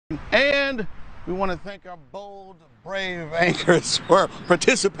And we want to thank our bold, brave anchors for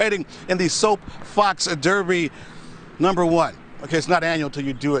participating in the SoapFOX Derby #1. Okay, it's not annual till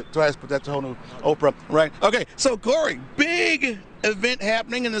you do it twice, but that's a whole new Oprah, right? Okay, so Corey, big event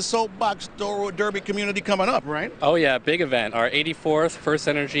happening in the SoapFOX Derby community coming up, right? Oh yeah, big event. Our 84th First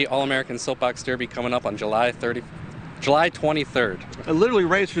Energy All-American SoapFOX Derby coming up on July 23rd. Literally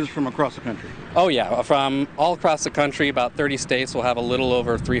racers from across the country. Oh yeah, from all across the country, about 30 states. We'll have a little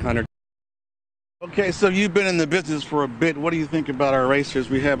over 300. Okay, so you've been in the business for a bit. What do you think about our racers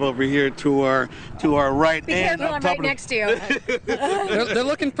we have over here to our right? Be careful, I'm right next to you. they're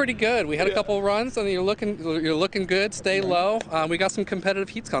looking pretty good. We had a couple runs, and you're looking good. Stay low. We got some competitive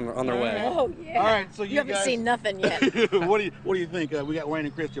heats on their way. Oh yeah. All right, so you haven't guys, seen nothing yet. What do you think? We got Wayne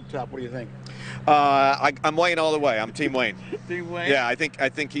and Christy up top. What do you think? I'm Wayne all the way. I'm Team Wayne. Team Wayne. Yeah, I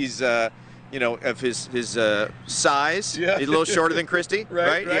think he's you know, of his size, yeah. He's a little shorter than Christy,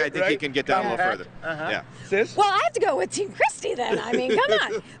 right? Yeah, I think he can get down a little further. Yeah. Sis? Well, I have to go with Team Christy then. I mean, come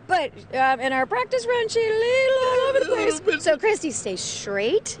on. But in our practice run, she's a little all over the place. So Christy, stay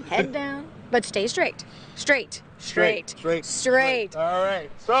straight, head down, but stay straight. Straight. All right.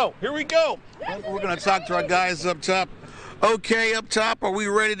 So here we go. We're going to talk to our guys up top. Okay, up top, are we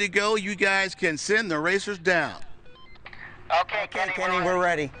ready to go? You guys can send the racers down. Okay, Kenny, we're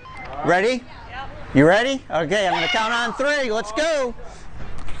ready. Ready? Yep. You ready? Okay, I'm going to count on 3. Let's go.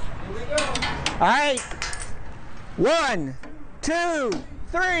 All right. 1, 2,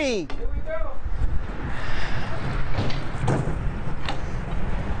 3. Here we go.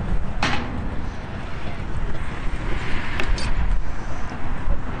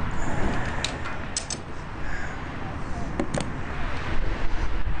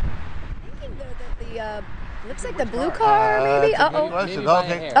 Looks like the blue car, maybe.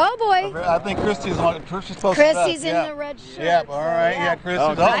 Okay. Oh boy. I think Christy's supposed Christy's to in the red shirt. Yep. All right. Yeah,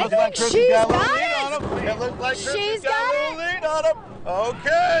 Christy's. I think she's got it. It looks like she's got a little lead on him.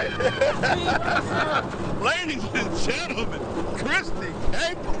 Okay. Ladies and gentlemen, Christy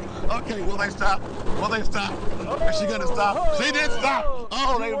Capel. Okay, will they stop? Is she gonna stop? She did stop.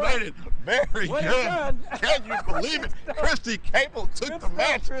 Oh, they made it. Very good. Can you believe it? Christy Capel took the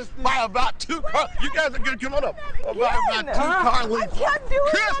match by about 2 cars. You guys are good. Come on up. By about 2 car lead.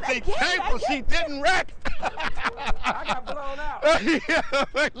 Christy Capel, she didn't wreck. I got blown out. Yeah,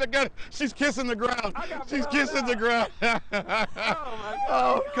 look at it. She's kissing the ground. She's kissing the ground. Oh, my God.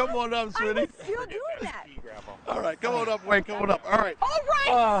 Oh, come on up, sweetie. I was still doing that. All right, come on up, Wayne. Come on up. All right. All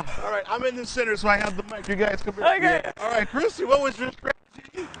right. All right, I'm in the center, so I have the mic. You guys come here. Okay. Yeah. All right, Christy, what was your strategy?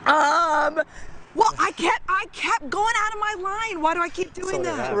 Well, I kept going out of my line. Why do I keep doing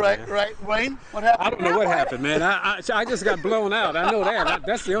that? Right. Wayne, what happened? I don't know what happened, man. I just got blown out. I know that.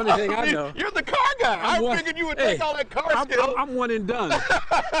 That's the only thing I know. You're the car guy. I figured you would take all that car skill. I'm one and done.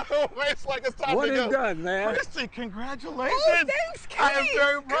 It's like it's time one to go. and done, man. Christy, congratulations. Oh, thanks, Kenny. I am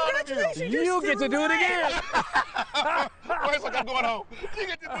very proud of you. Congratulations. You get to do it again. Wayne's like, I'm going home. You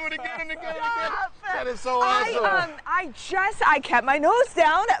get to do it again and again and again. That is so awesome. I kept my nose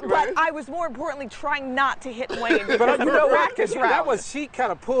down, but I was more importantly trying not to hit Wayne because of the practice round. She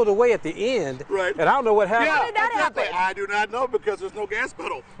kind of pulled away at the end. Right. And I don't know what happened. How did that happen? I do not know because there's no gas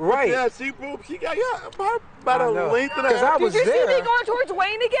pedal. Right. Yeah, she got about a length and a half. I was Did you see there. me going towards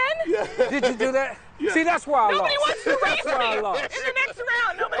Wayne again? Yeah. Did you do that? Yeah. See, that's why I Nobody lost. wants to race That's why I me. lost. In the next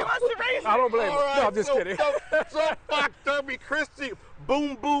round, nobody wants to race me. I don't blame All her. right, No, I'm just kidding. SoapFOX Derby, Christy,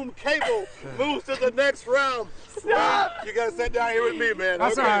 boom, Cable moves to the next round. Stop. You gotta sit down here with me, man.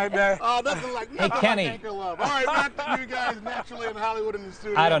 That's okay. all right, man. Oh, nothing like Kenny. anchor love. All right, back to you guys naturally in Hollywood in the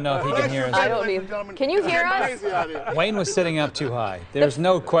studio. I don't know if he can hear us. I don't either. Can you hear us? Wayne was sitting up too high. There's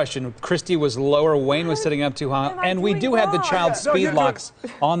no question. Christy was lower. Wayne was sitting up too high. And we do have the child speed locks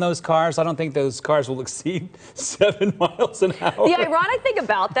on those cars. I don't think those cars will exceed 7 miles an hour. The ironic thing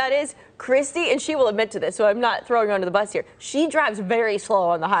about that is Christy, and she will admit to this, so I'm not throwing her under the bus here, she drives very slow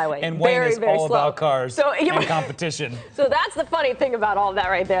on the highway. And Wayne is very all slow. about cars and competition. So that's the funny thing about all of that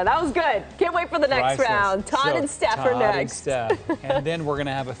right there. That was good. Can't wait for the next round. Todd and Steph are next. And then we're going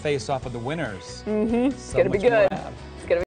to have a face-off of the winners. It's going to be good.